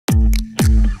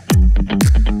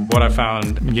What I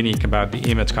found unique about the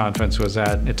Emids conference was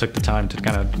that it took the time to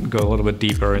kind of go a little bit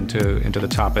deeper into the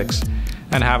topics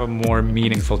and have a more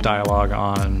meaningful dialogue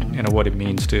on what it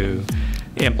means to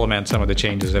implement some of the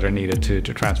changes that are needed to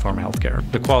transform healthcare.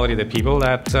 The quality of the people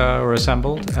that were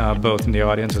assembled, both in the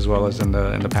audience as well as in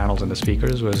the panels and the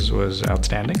speakers, was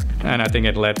outstanding. And I think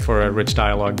it led for a rich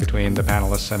dialogue between the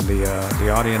panelists and the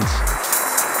audience.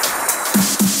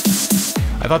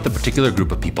 I thought the particular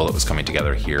group of people that was coming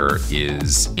together here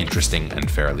is interesting and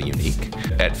fairly unique.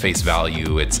 At face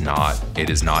value, it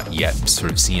is not yet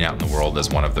sort of seen out in the world as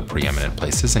one of the preeminent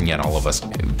places, and yet all of us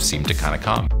seem to kind of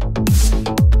come.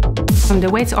 The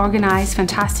way it's organized,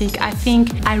 fantastic. I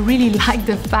think I really like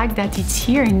the fact that it's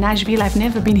here in Nashville. I've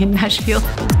never been in Nashville.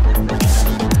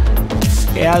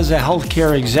 As a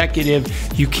healthcare executive,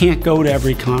 you can't go to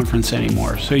every conference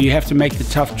anymore. So you have to make the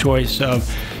tough choice of,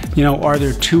 are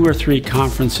there 2 or 3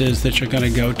 conferences that you're going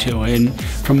to go to? And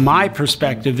from my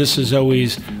perspective, this is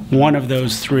always one of the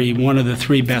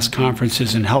 3 best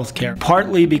conferences in healthcare.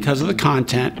 Partly because of the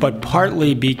content, but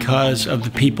partly because of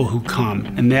the people who come.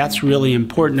 And that's really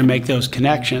important to make those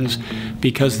connections,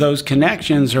 because those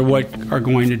connections are what are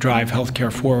going to drive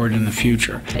healthcare forward in the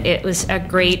future. It was a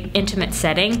great intimate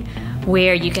setting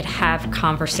where you could have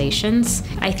conversations.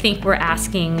 I think we're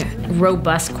asking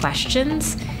robust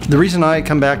questions. The reason I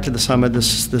come back to the summit,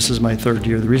 this is my 3rd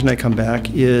year, the reason I come back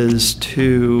is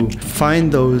to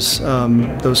find those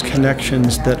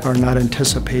connections that are not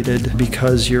anticipated,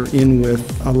 because you're in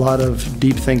with a lot of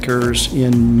deep thinkers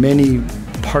in many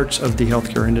parts of the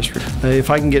healthcare industry. If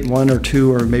I can get 1 or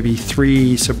 2 or maybe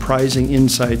 3 surprising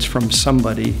insights from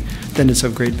somebody, then it's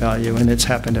of great value, and it's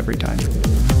happened every time.